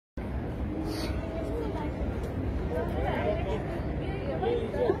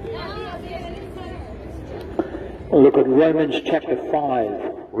Look at Romans chapter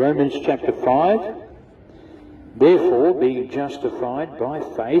 5. Romans chapter 5. Therefore, being justified by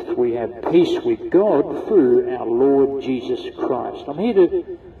faith, we have peace with God through our Lord Jesus Christ. I'm here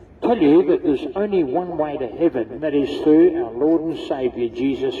to tell you that there's only one way to heaven, and that is through our Lord and Saviour,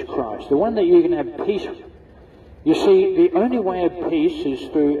 Jesus Christ. The one that you can have peace with. You see, the only way of peace is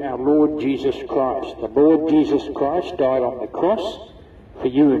through our Lord Jesus Christ. The Lord Jesus Christ died on the cross for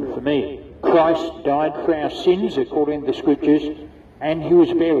you and for me. Christ died for our sins, according to the Scriptures, and he was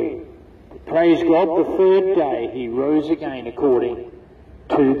buried. Praise God, the third day he rose again, according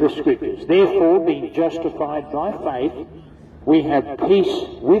to the Scriptures. Therefore, being justified by faith, we have peace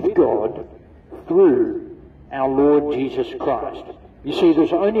with God through our Lord Jesus Christ. You see,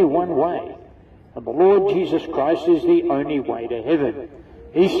 there's only one way, and the Lord Jesus Christ is the only way to heaven.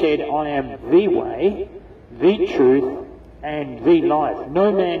 He said, I am the way, the truth, and the life.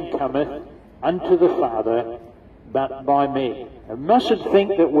 No man cometh unto the Father but by me. And mustn't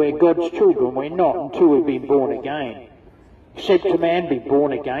think that we're God's children. We're not until we've been born again. Except a man be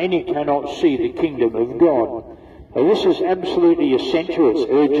born again, he cannot see the kingdom of God. So this is absolutely essential.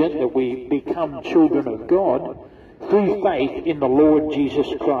 It's urgent that we become children of God through faith in the Lord Jesus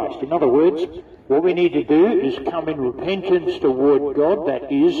Christ. In other words, what we need to do is come in repentance toward God,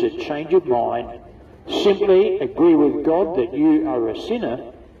 that is, a change of mind. Simply agree with God that you are a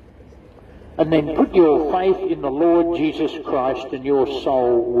sinner, and then put your faith in the Lord Jesus Christ and your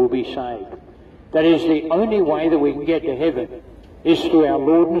soul will be saved. That is the only way that we can get to heaven, is through our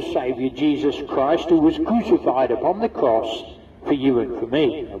Lord and Saviour Jesus Christ, who was crucified upon the cross for you and for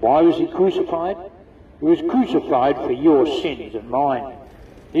me. And why was he crucified? He was crucified for your sins and mine.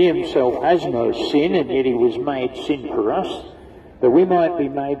 He himself has no sin, and yet he was made sin for us, that we might be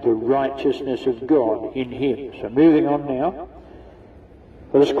made the righteousness of God in him. So moving on now.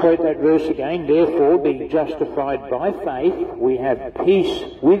 Let us quote that verse again. Therefore, being justified by faith, we have peace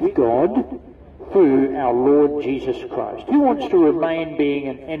with God through our Lord Jesus Christ. Who wants to remain being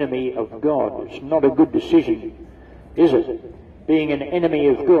an enemy of God? It's not a good decision, is it? Being an enemy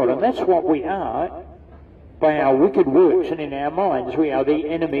of God. And that's what we are by our wicked works, and in our minds we are the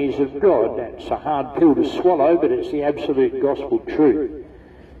enemies of God. That's a hard pill to swallow, but it's the absolute gospel truth.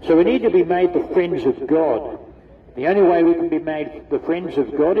 So we need to be made the friends of God. The only way we can be made the friends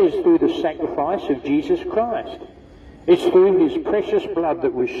of God is through the sacrifice of Jesus Christ. It's through his precious blood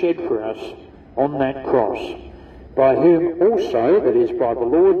that was shed for us on that cross, by whom also, that is by the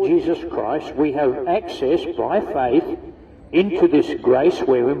Lord Jesus Christ, we have access by faith into this grace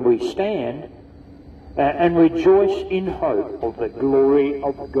wherein we stand, and rejoice in hope of the glory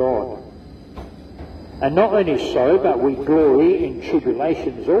of God. And not only so, but we glory in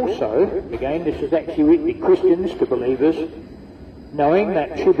tribulations also. Again, this is actually written to Christians, to believers, knowing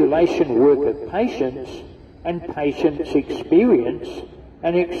that tribulation worketh patience, and patience experience,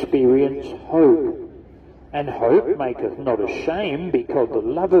 and experience hope. And hope maketh not ashamed, because the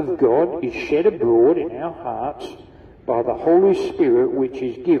love of God is shed abroad in our hearts by the Holy Spirit which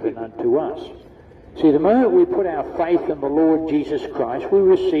is given unto us. See, the moment we put our faith in the Lord Jesus Christ, we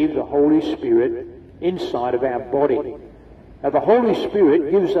receive the Holy Spirit inside of our body. Now, the Holy Spirit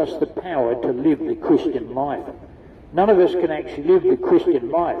gives us the power to live the Christian life. None of us can actually live the Christian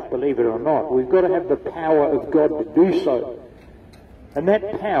life, believe it or not. We've got to have the power of God to do so. And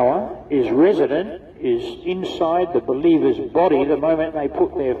that power is resident, is inside the believer's body the moment they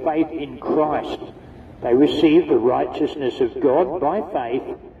put their faith in Christ. They receive the righteousness of God by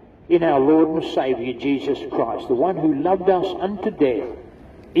faith in our Lord and Saviour Jesus Christ, the one who loved us unto death,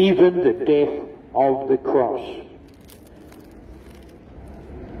 even the death of the cross.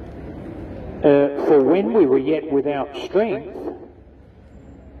 For when we were yet without strength,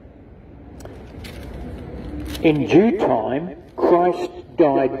 in due time Christ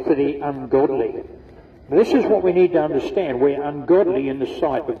died for the ungodly. This is what we need to understand. We're ungodly in the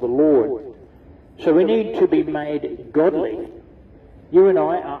sight of the Lord. So we need to be made godly. You and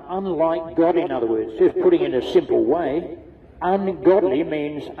I are unlike God, in other words. Just putting it in a simple way, ungodly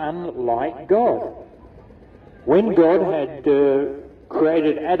means unlike God. When God had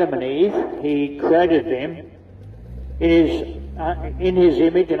created Adam and Eve, he created them in his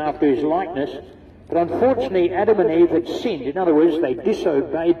image and after his likeness. But unfortunately, Adam and Eve had sinned. In other words, they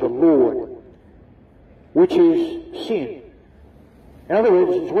disobeyed the Lord, which is sin. In other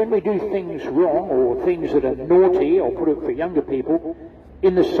words, it's when we do things wrong, or things that are naughty, or put it for younger people,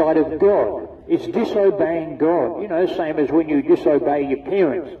 in the sight of God. It's disobeying God. You know, same as when you disobey your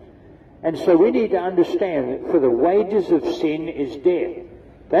parents. And so we need to understand that for the wages of sin is death.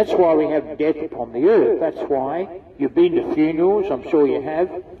 That's why we have death upon the earth. That's why you've been to funerals, I'm sure you have,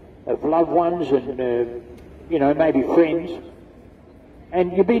 of loved ones and, maybe friends.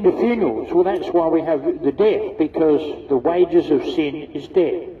 And you've been to funerals. Well, that's why we have the death, because the wages of sin is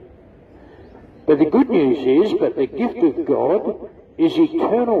death. But the good news is, but the gift of God is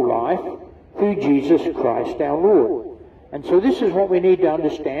eternal life through Jesus Christ our Lord. And so this is what we need to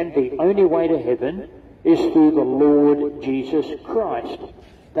understand. The only way to heaven is through the Lord Jesus Christ.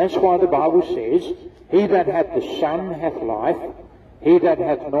 That's why the Bible says, he that hath the Son hath life, he that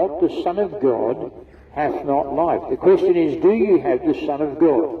hath not the Son of God hath not life. The question is, do you have the Son of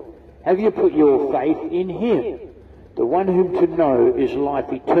God? Have you put your faith in him? The one whom to know is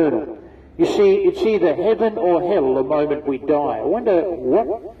life eternal. You see, it's either heaven or hell the moment we die. I wonder,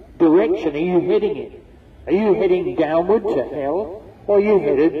 what direction are you heading in? Are you heading downward to hell, or are you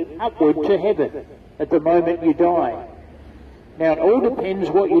headed upward to heaven at the moment you die? Now, it all depends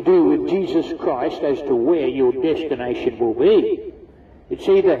what you do with Jesus Christ as to where your destination will be. It's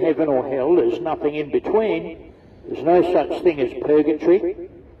either heaven or hell. There's nothing in between. There's no such thing as purgatory.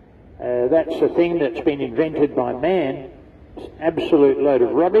 That's a thing that's been invented by man. It's an absolute load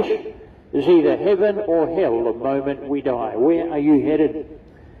of rubbish. There's either heaven or hell the moment we die. Where are you headed?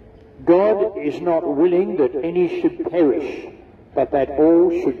 God is not willing that any should perish, but that all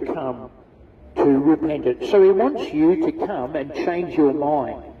should come to repentance. So he wants you to come and change your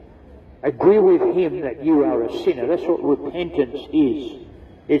mind. Agree with him that you are a sinner. That's what repentance is.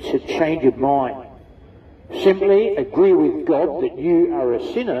 It's a change of mind. Simply agree with God that you are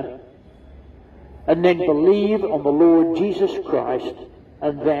a sinner, and then believe on the Lord Jesus Christ,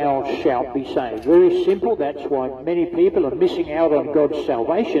 and thou shalt be saved. Very simple. That's why many people are missing out on God's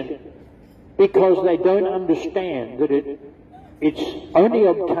salvation, because they don't understand that it's only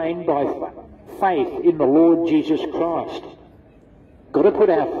obtained by faith in the Lord Jesus Christ. Got to put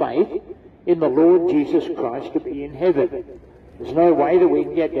our faith in the Lord Jesus Christ to be in heaven. There's no way that we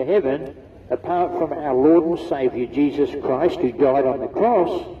can get to heaven apart from our Lord and Saviour Jesus Christ, who died on the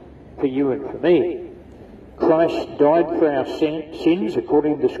cross for you and for me. Christ died for our sins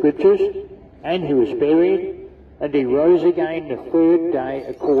according to the Scriptures, and he was buried, and he rose again the third day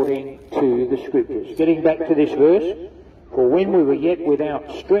according to the Scriptures. Getting back to this verse, for when we were yet without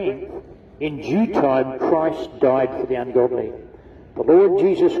strength, in due time Christ died for the ungodly. The Lord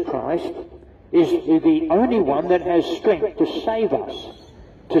Jesus Christ is the only one that has strength to save us,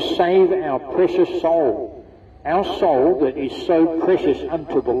 to save our precious soul, our soul that is so precious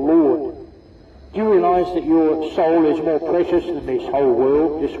unto the Lord. Do you realise that your soul is more precious than this whole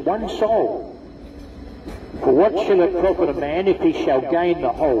world? Just one soul. For what shall it profit a man if he shall gain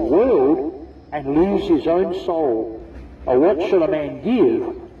the whole world and lose his own soul? Or what shall a man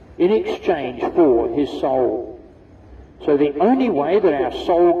give in exchange for his soul? So the only way that our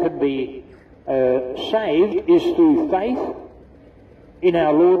soul can be saved is through faith in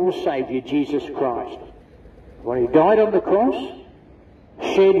our Lord and Saviour Jesus Christ. When he died on the cross,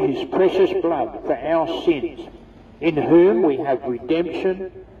 shed his precious blood for our sins, in whom we have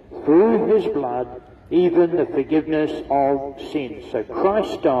redemption through his blood, even the forgiveness of sins. So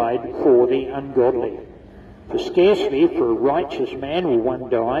Christ died for the ungodly. For scarcely for a righteous man will one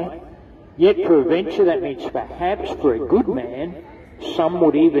die, yet peradventure, that means perhaps for a good man, some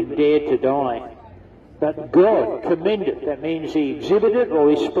would even dare to die. But God commendeth, that means he exhibited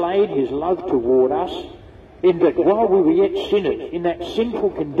or displayed his love toward us, in that while we were yet sinners, in that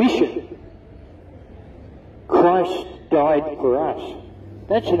sinful condition, Christ died for us.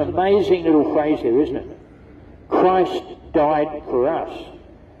 That's an amazing little phrase there, isn't it? Christ died for us.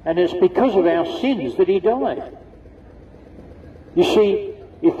 And it's because of our sins that he died. You see,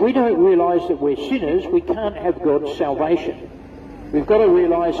 if we don't realise that we're sinners, we can't have God's salvation. We've got to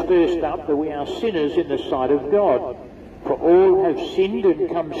realise first up that we are sinners in the sight of God. For all have sinned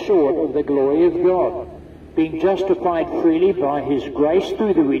and come short of the glory of God, being justified freely by his grace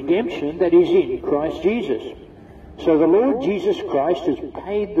through the redemption that is in Christ Jesus. So the Lord Jesus Christ has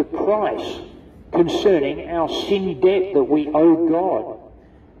paid the price concerning our sin debt that we owe God.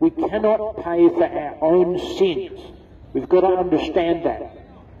 We cannot pay for our own sins. We've got to understand that.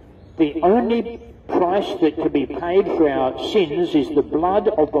 The only price that can be paid for our sins is the blood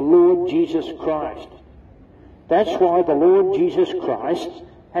of the Lord Jesus Christ. That's why the Lord Jesus Christ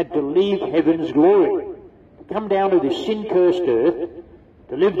had to leave heaven's glory, to come down to this sin-cursed earth,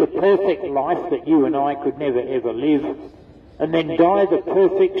 to live the perfect life that you and I could never ever live, and then die the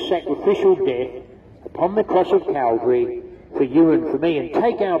perfect sacrificial death upon the cross of Calvary for you and for me, and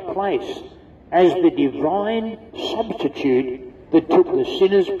take our place as the divine substitute that took the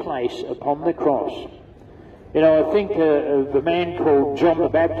sinner's place upon the cross. You know, I think of a man called John the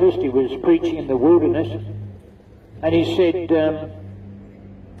Baptist. He was preaching in the wilderness, and he said,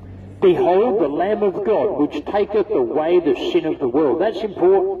 Behold the Lamb of God, which taketh away the sin of the world. That's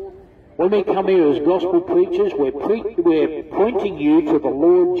important. When we come here as gospel preachers, we're pointing you to the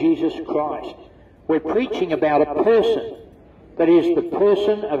Lord Jesus Christ. We're preaching about a person, that is the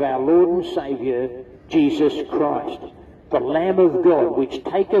person of our Lord and Saviour, Jesus Christ. The Lamb of God, which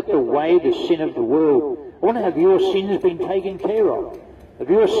taketh away the sin of the world. I want to have your sins been taken care of. Have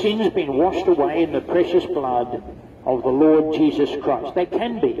your sins been washed away in the precious blood of the Lord Jesus Christ? They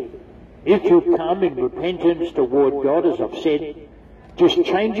can be. If you come in repentance toward God, as I've said, just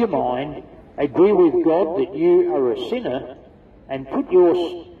change your mind, agree with God that you are a sinner, and put your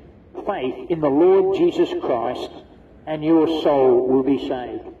faith in the Lord Jesus Christ, and your soul will be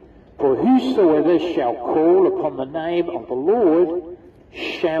saved. For whosoever shall call upon the name of the Lord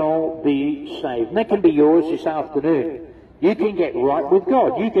shall be saved. And that can be yours this afternoon. You can get right with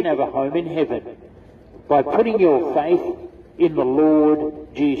God. You can have a home in heaven by putting your faith in the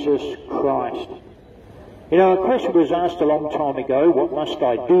Lord Jesus Christ. You know, a question was asked a long time ago, what must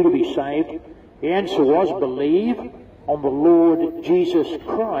I do to be saved? The answer was, believe on the Lord Jesus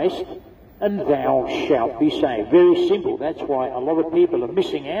Christ and thou shalt be saved. Very simple. That's why a lot of people are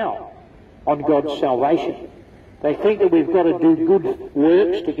missing out on God's salvation. They think that we've got to do good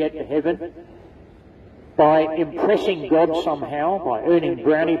works to get to heaven by impressing God somehow, by earning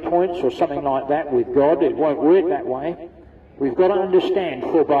brownie points or something like that with God. It won't work that way. We've got to understand,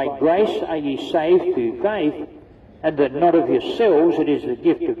 for by grace are ye saved through faith, and that not of yourselves, it is the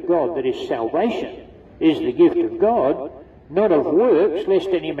gift of God. That is, salvation is the gift of God, not of works, lest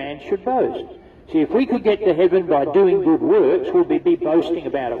any man should boast. See, if we could get to heaven by doing good works, we'd be boasting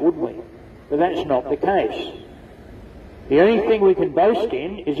about it, wouldn't we? But that's not the case. The only thing we can boast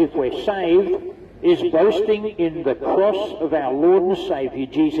in is, if we're saved, is boasting in the cross of our Lord and Saviour,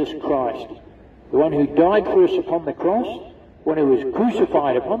 Jesus Christ. The one who died for us upon the cross, when he was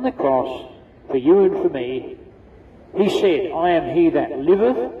crucified upon the cross for you and for me. He said, I am he that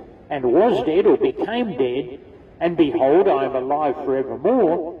liveth, and was dead, or became dead, and behold, I am alive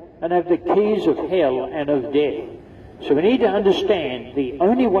forevermore, and have the keys of hell and of death. So we need to understand the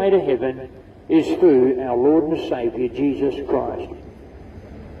only way to heaven is through our Lord and Saviour, Jesus Christ.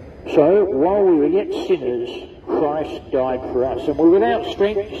 So, while we were yet sinners, Christ died for us. And we're without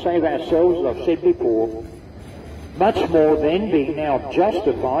strength to save ourselves, as I've said before. Much more then, being now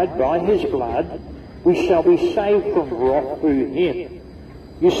justified by his blood, we shall be saved from wrath through him.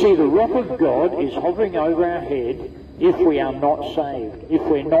 You see, the wrath of God is hovering over our head if we are not saved, if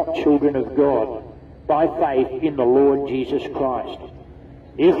we're not children of God, by faith in the Lord Jesus Christ.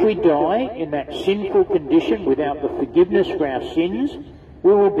 If we die in that sinful condition without the forgiveness for our sins,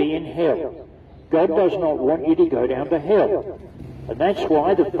 we will be in hell. God does not want you to go down to hell. And that's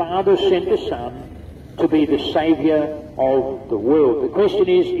why the Father sent the Son to be the Saviour of the world. The question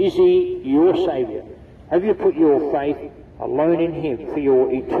is he your Saviour? Have you put your faith alone in him for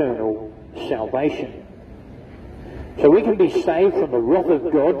your eternal salvation? So we can be saved from the wrath of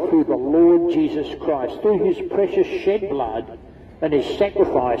God through the Lord Jesus Christ, through his precious shed blood and his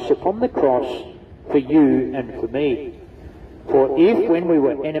sacrifice upon the cross for you and for me. For if, when we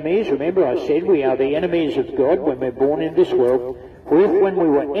were enemies, remember I said we are the enemies of God when we're born in this world, for if when we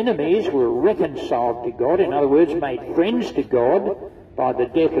were enemies we were reconciled to God, in other words, made friends to God by the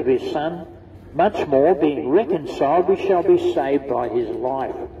death of his Son, much more, being reconciled, we shall be saved by his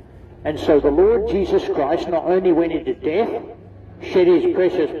life. And so the Lord Jesus Christ not only went into death, shed his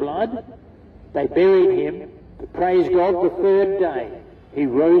precious blood, they buried him, but praise God, the third day he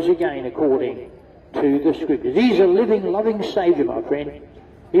rose again according to the Scriptures. He's a living, loving Saviour, my friend.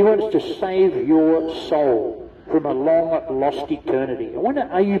 He wants to save your soul from a long lost eternity. I wonder,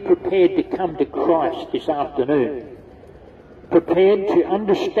 are you prepared to come to Christ this afternoon? Prepared to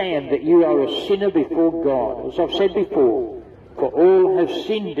understand that you are a sinner before God. As I've said before, for all have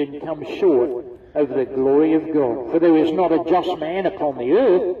sinned and come short of the glory of God. For there is not a just man upon the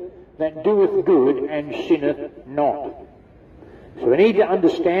earth that doeth good and sinneth not. So we need to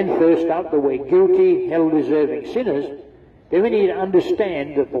understand first up that we're guilty, hell-deserving sinners. Then we need to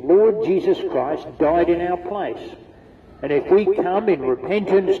understand that the Lord Jesus Christ died in our place. And if we come in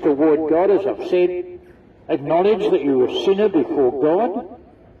repentance toward God, as I've said, acknowledge that you're a sinner before God,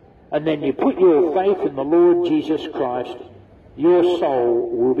 and then you put your faith in the Lord Jesus Christ, your soul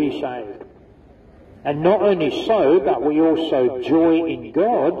will be saved. And not only so, but we also joy in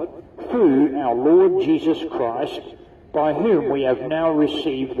God through our Lord Jesus Christ, by whom we have now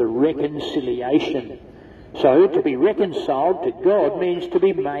received the reconciliation. So, to be reconciled to God means to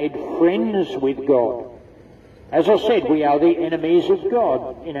be made friends with God. As I said, we are the enemies of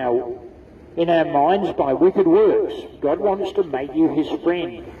God in our minds by wicked works. God wants to make you his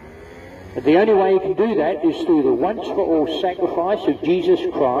friend. And the only way you can do that is through the once-for-all sacrifice of Jesus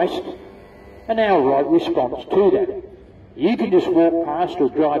Christ and our right response to that. You can just walk past or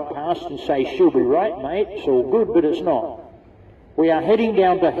drive past and say, she'll be right, mate, it's all good, but it's not. We are heading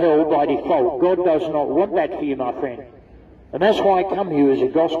down to hell by default. God does not want that for you, my friend. And that's why I come here as a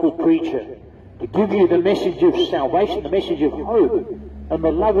gospel preacher, to give you the message of salvation, the message of hope, and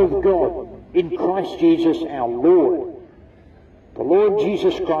the love of God in Christ Jesus our Lord. The Lord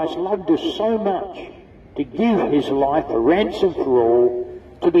Jesus Christ loved us so much to give his life a ransom for all,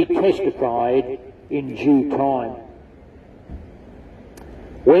 to be testified in due time.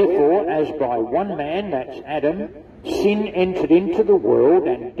 Wherefore, as by one man, that's Adam, sin entered into the world,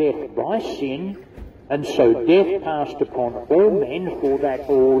 and death by sin, and so death passed upon all men, for that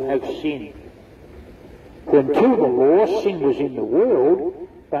all have sinned. For until the law, sin was in the world,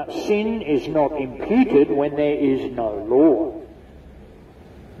 but sin is not imputed when there is no law.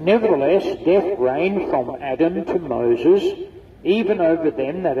 Nevertheless, death reigned from Adam to Moses, even over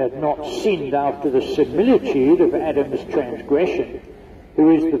them that had not sinned after the similitude of Adam's transgression, who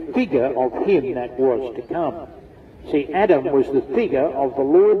is the figure of him that was to come. See, Adam was the figure of the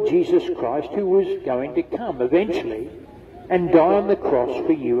Lord Jesus Christ, who was going to come eventually and die on the cross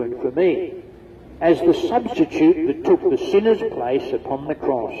for you and for me, as the substitute that took the sinner's place upon the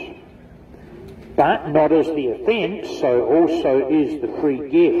cross. But not as the offence, so also is the free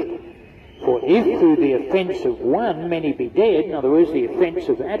gift. For if through the offence of one many be dead, in other words, the offence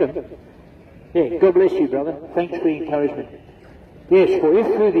of Adam, God bless you, brother, thanks for the encouragement. Yes, for if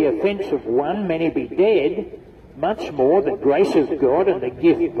through the offence of one many be dead, much more the grace of God and the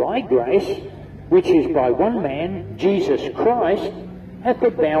gift by grace, which is by one man, Jesus Christ, hath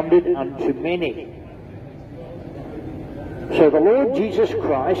abounded unto many. So the Lord Jesus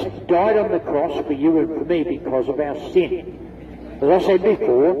Christ died on the cross for you and for me because of our sin. As I said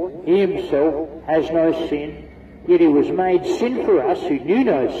before, he himself has no sin, yet he was made sin for us who knew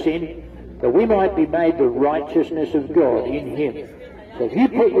no sin, that we might be made the righteousness of God in him. So if you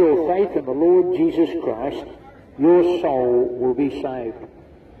put your faith in the Lord Jesus Christ, your soul will be saved.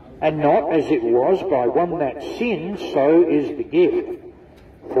 And not as it was by one that sinned, so is the gift.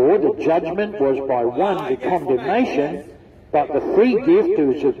 For the judgment was by one to condemnation, but the free gift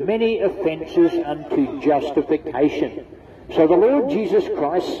is of many offences unto justification. So the Lord Jesus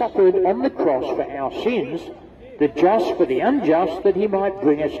Christ suffered on the cross for our sins, the just for the unjust, that he might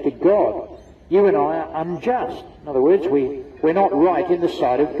bring us to God. You and I are unjust. In other words, we're not right in the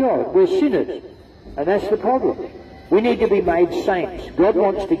sight of God. We're sinners. And that's the problem. We need to be made saints. God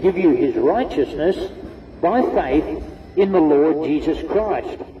wants to give you his righteousness by faith in the Lord Jesus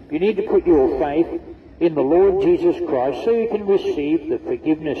Christ. You need to put your faith in the Lord Jesus Christ so you can receive the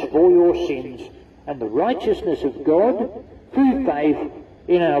forgiveness for your sins and the righteousness of God through faith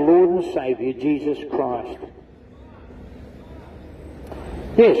in our Lord and Saviour Jesus Christ.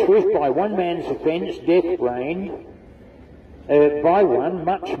 Yes, for if by one man's offence death reigned, by one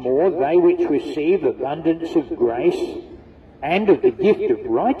much more they which receive abundance of grace and of the gift of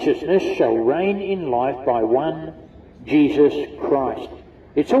righteousness shall reign in life by one, Jesus Christ.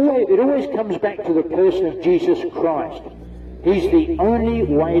 It always comes back to the person of Jesus Christ. He's the only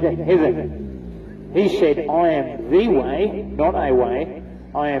way to heaven. He said, I am the way, not a way.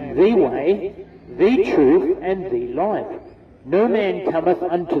 I am the way, the truth, and the life. No man cometh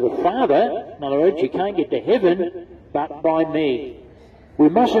unto the Father, in other words, you can't get to heaven, but by me. We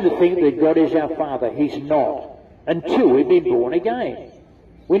mustn't think that God is our Father. He's not, until we've been born again.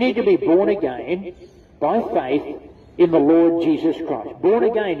 We need to be born again by faith in the Lord Jesus Christ. Born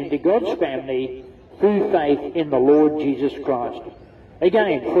again into God's family through faith in the Lord Jesus Christ.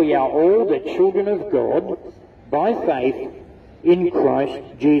 Again, for ye are all the children of God by faith in Christ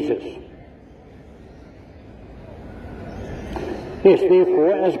Jesus. Yes,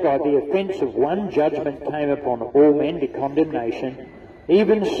 therefore, as by the offence of one judgment came upon all men to condemnation,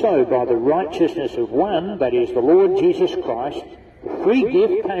 even so by the righteousness of one, that is the Lord Jesus Christ, the free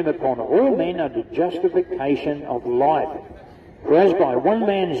gift came upon all men unto justification of life. For as by one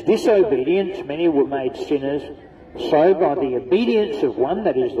man's disobedience many were made sinners, so by the obedience of one,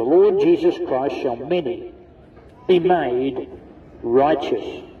 that is the Lord Jesus Christ, shall many be made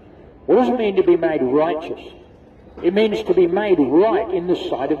righteous. What does it mean to be made righteous? It means to be made right in the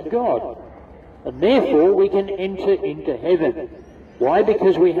sight of God. And therefore we can enter into heaven. Why?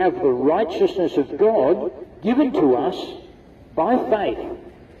 Because we have the righteousness of God given to us by faith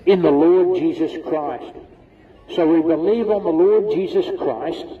in the Lord Jesus Christ. So we believe on the Lord Jesus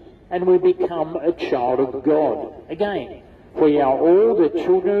Christ and we become a child of God. Again, for ye are all the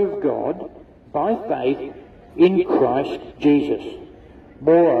children of God by faith in Christ Jesus.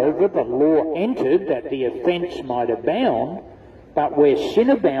 Moreover, the law entered that the offence might abound, but where sin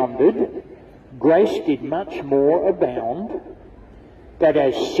abounded, grace did much more abound, that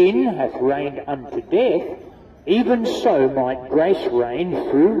as sin hath reigned unto death, even so might grace reign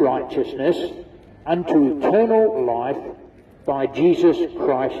through righteousness unto eternal life by Jesus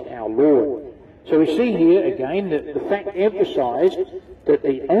Christ our Lord. So we see here again that the fact emphasised that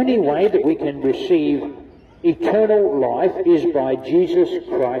the only way that we can receive eternal life is by Jesus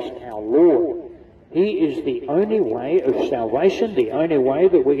Christ our Lord. He is the only way of salvation, the only way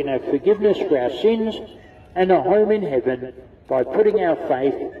that we can have forgiveness for our sins and a home in heaven by putting our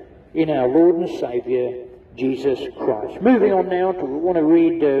faith in our Lord and Saviour, Jesus Christ. Moving on now, we want to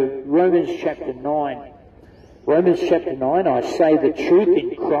read Romans chapter 9. Romans chapter 9, I say the truth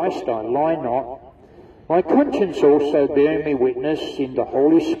in Christ, I lie not. My conscience also bearing me witness in the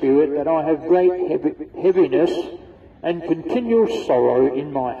Holy Spirit that I have great heaviness and continual sorrow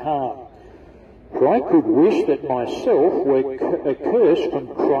in my heart. For I could wish that myself were accursed from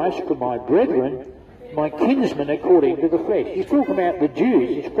Christ for my brethren, my kinsmen according to the flesh. He's talking about the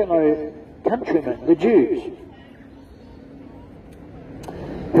Jews, his fellow countrymen, the Jews,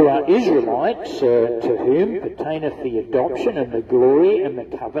 who are Israelites, to whom pertaineth the adoption and the glory and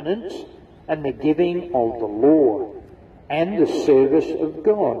the covenants and the giving of the law and the service of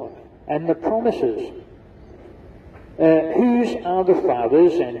God and the promises, whose are the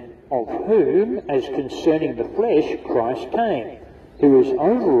fathers, and of whom, as concerning the flesh, Christ came, who is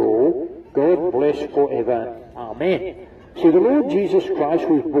over all, God bless forever. Amen. See, the Lord Jesus Christ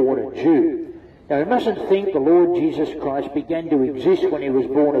was born a Jew. Now, we mustn't think the Lord Jesus Christ began to exist when he was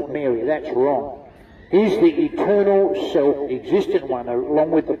born of Mary. That's wrong. He's the eternal, self-existent one,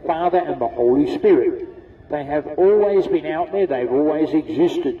 along with the Father and the Holy Spirit. They have always been out there. They've always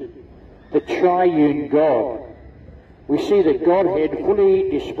existed. The triune God. We see the Godhead fully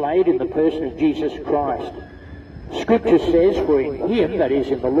displayed in the person of Jesus Christ. Scripture says, for in him, that is,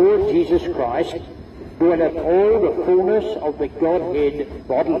 in the Lord Jesus Christ, dwelleth all the fullness of the Godhead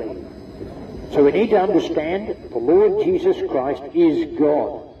bodily. So we need to understand the Lord Jesus Christ is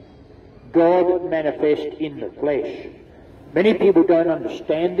God. God manifest in the flesh. Many people don't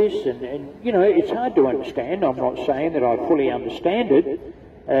understand this, and you know, it's hard to understand. I'm not saying that I fully understand it,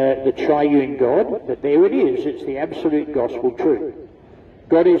 the triune God, but there it is. It's the absolute gospel truth.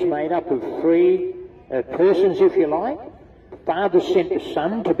 God is made up of three persons, if you like. The Father sent the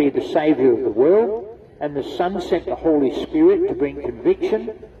Son to be the Saviour of the world, and the Son sent the Holy Spirit to bring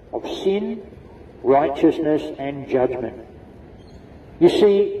conviction of sin, righteousness, and judgment. You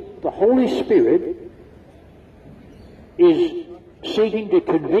see, the Holy Spirit is seeking to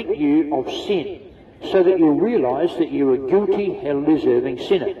convict you of sin so that you'll realise that you're a guilty, hell-deserving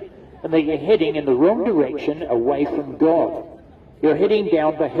sinner and that you're heading in the wrong direction away from God. You're heading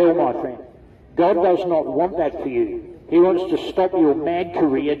down to hell, my friend. God does not want that for you. He wants to stop your mad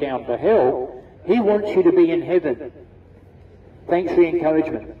career down to hell. He wants you to be in heaven. Thanks for your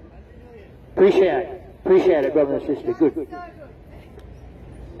encouragement. Appreciate it, brother and sister. Good.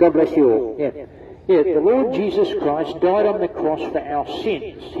 God bless you all. Yeah, the Lord Jesus Christ died on the cross for our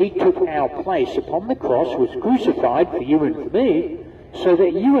sins. He took our place upon the cross, was crucified for you and for me, so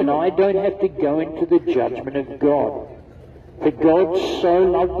that you and I don't have to go into the judgment of God. For God so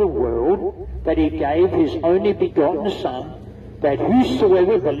loved the world that he gave his only begotten Son, that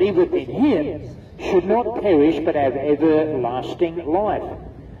whosoever believeth in him should not perish but have everlasting life.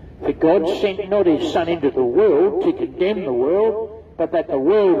 For God sent not his Son into the world to condemn the world, but that the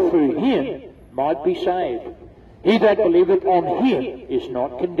world through him might be saved. He that believeth on him is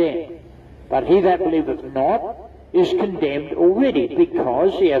not condemned, but he that believeth not is condemned already,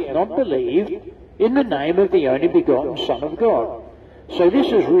 because he hath not believed in the name of the only begotten Son of God. So this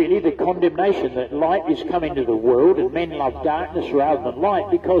is really the condemnation, that light is come into the world, and men love darkness rather than light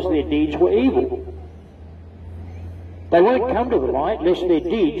because their deeds were evil. They won't come to the light lest their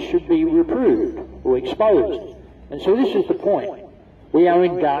deeds should be reproved or exposed. And so this is the point. We are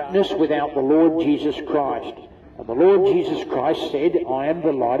in darkness without the Lord Jesus Christ. And the Lord Jesus Christ said, I am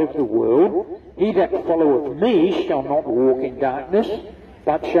the light of the world. He that followeth me shall not walk in darkness,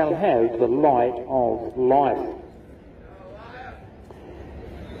 but shall have the light of life.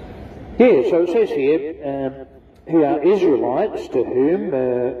 Yeah, so it says here, who are Israelites, to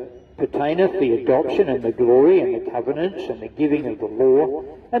whom pertaineth the adoption and the glory and the covenants and the giving of the law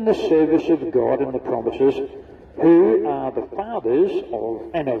and the service of God and the promises, who are the fathers of,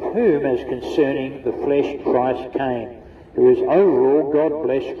 and of whom, as concerning the flesh, Christ came, who is over all, God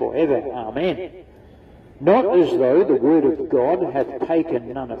bless forever. Amen. Not as though the word of God hath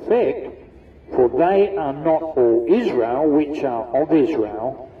taken none effect, For they are not all Israel which are of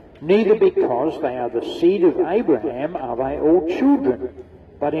Israel, neither because they are the seed of Abraham are they all children,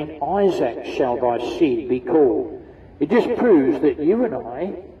 but in Isaac shall thy seed be called. It just proves that you and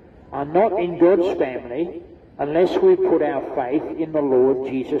I are not in God's family unless we put our faith in the Lord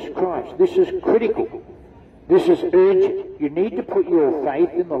Jesus Christ. This is critical. This is urgent. You need to put your faith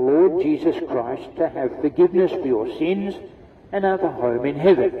in the Lord Jesus Christ to have forgiveness for your sins and have a home in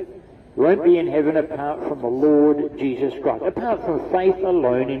heaven. You won't be in heaven apart from the Lord Jesus Christ, apart from faith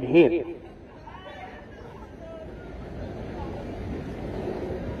alone in Him.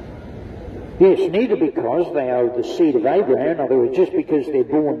 Yes, neither because they are the seed of Abraham, in other words, just because they're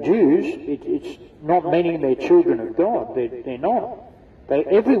born Jews, it's not meaning they're children of God. They're not.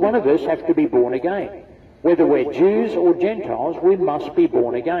 Every one of us have to be born again. Whether we're Jews or Gentiles, we must be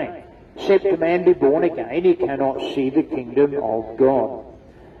born again. Except a man be born again, he cannot see the kingdom of God.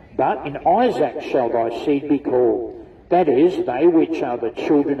 But in Isaac shall thy seed be called. That is, they which are the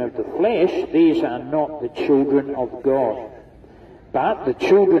children of the flesh, these are not the children of God. But the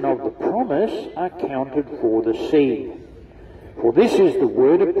children of the promise are counted for the seed. For this is the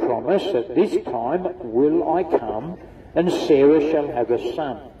word of promise, at this time will I come, and Sarah shall have a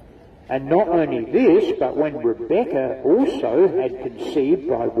son. And not only this, but when Rebekah also had conceived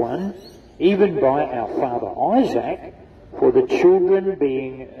by one, even by our father Isaac, for the children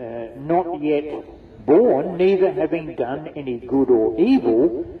being not yet born, neither having done any good or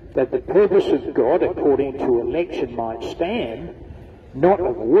evil, that the purpose of God according to election might stand, not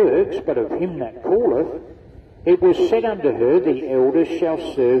of works, but of him that calleth, it was said unto her, the elder shall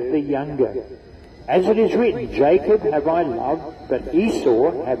serve the younger. As it is written, Jacob have I loved, but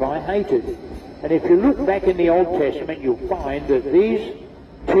Esau have I hated. And if you look back in the Old Testament, you'll find that these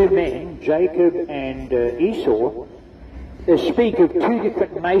two men, Jacob and Esau, they speak of two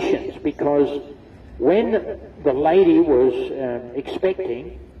different nations, because when the lady was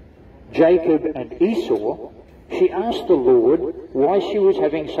expecting Jacob and Esau, she asked the Lord why she was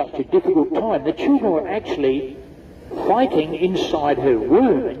having such a difficult time. The children were actually fighting inside her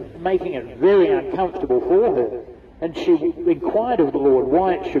womb and making it very uncomfortable for her. And she inquired of the Lord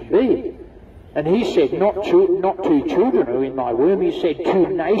why it should be. And he said, not two children are in thy womb, he said 2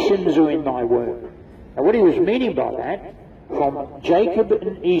 nations are in thy womb. Now what he was meaning by that, from Jacob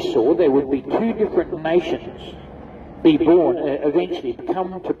and Esau there would be 2 different nations be born, eventually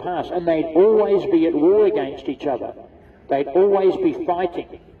come to pass, and they'd always be at war against each other. They'd always be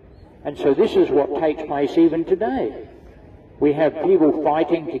fighting. And so this is what takes place even today. We have people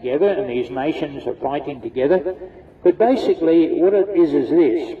fighting together, and these nations are fighting together. But basically what it is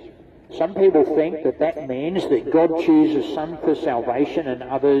this. Some people think that that means that God chooses some for salvation and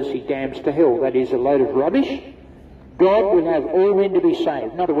others he damns to hell. That is a load of rubbish. God will have all men to be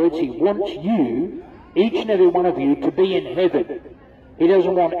saved. In other words, he wants you, each and every one of you, to be in heaven. He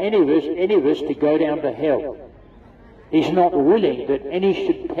doesn't want any of us to go down to hell. He's not willing that any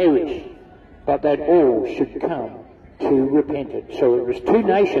should perish, but that all should come to repentance. So it was 2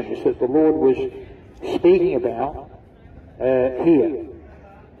 nations that the Lord was speaking about here.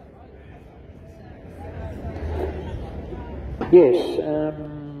 Yes,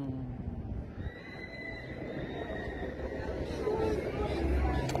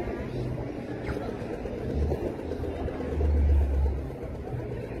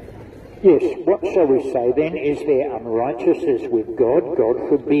 yes, what shall we say then? Is there unrighteousness with God? God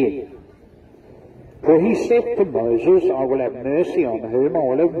forbid. For he saith to Moses, I will have mercy on whom I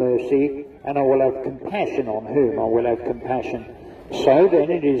will have mercy, and I will have compassion on whom I will have compassion. So then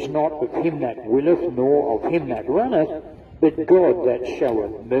it is not of him that willeth, nor of him that runneth, but God that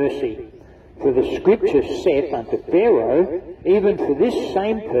showeth mercy. For the Scripture saith unto Pharaoh, even for this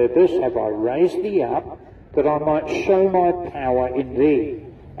same purpose have I raised thee up, that I might show my power in thee,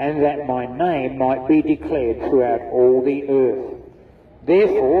 and that my name might be declared throughout all the earth.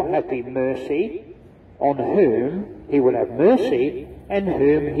 Therefore hath he mercy on whom he will have mercy, and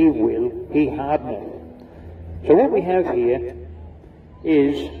whom he will he hardeneth. So what we have here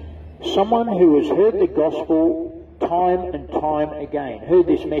is someone who has heard the gospel time and time again, heard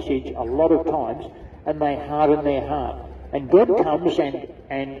this message a lot of times, and they harden their heart. And God comes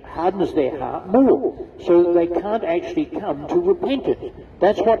and hardens their heart more, so that they can't actually come to repentance.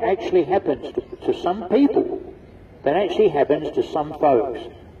 That's what actually happens to some people. That actually happens to some folks.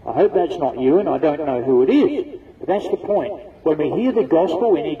 I hope that's not you, and I don't know who it is. But that's the point. When we hear the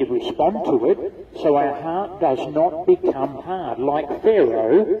gospel, we need to respond to it, so our heart does not become hard. Like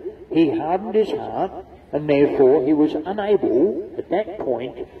Pharaoh, he hardened his heart, and therefore he was unable, at that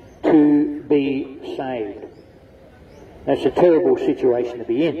point, to be saved. That's a terrible situation to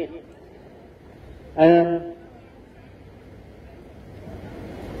be in. Thou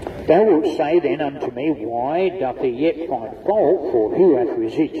wilt say then unto me, Why doth he yet find fault? For who hath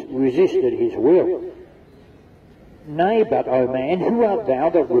resisted his will? Nay, but, O man, who art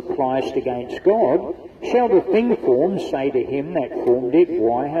thou that repliest against God? Shall the thing formed say to him that formed it,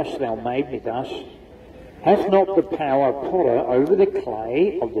 Why hast thou made me thus? Hath not the power potter over the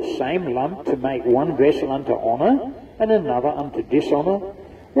clay of the same lump to make one vessel unto honour, and another unto dishonour?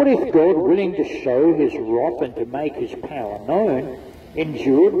 What if God, willing to show his wrath and to make his power known,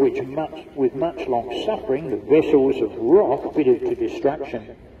 endured with much long suffering the vessels of wrath fitted to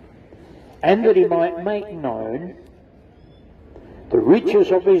destruction, and that he might make known the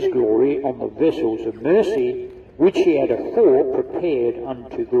riches of his glory on the vessels of mercy, which he had afore prepared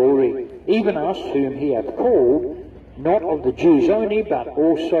unto glory, even us whom he hath called, not of the Jews only, but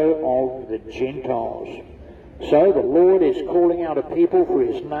also of the Gentiles. So the Lord is calling out a people for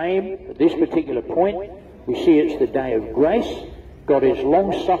his name. At this particular point, we see it's the day of grace. God is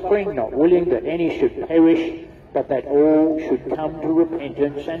long-suffering, not willing that any should perish, but that all should come to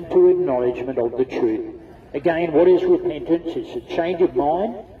repentance and to acknowledgement of the truth. Again, what is repentance? It's a change of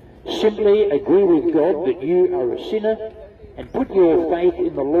mind. Simply agree with God that you are a sinner and put your faith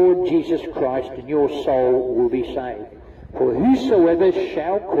in the Lord Jesus Christ, and your soul will be saved. For whosoever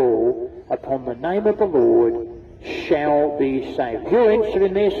shall call upon the name of the Lord shall be saved. If you're interested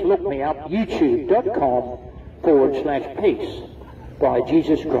in this, look me up, youtube.com/peace by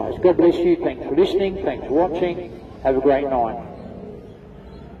Jesus Christ. God bless you. Thanks for listening. Thanks for watching. Have a great night.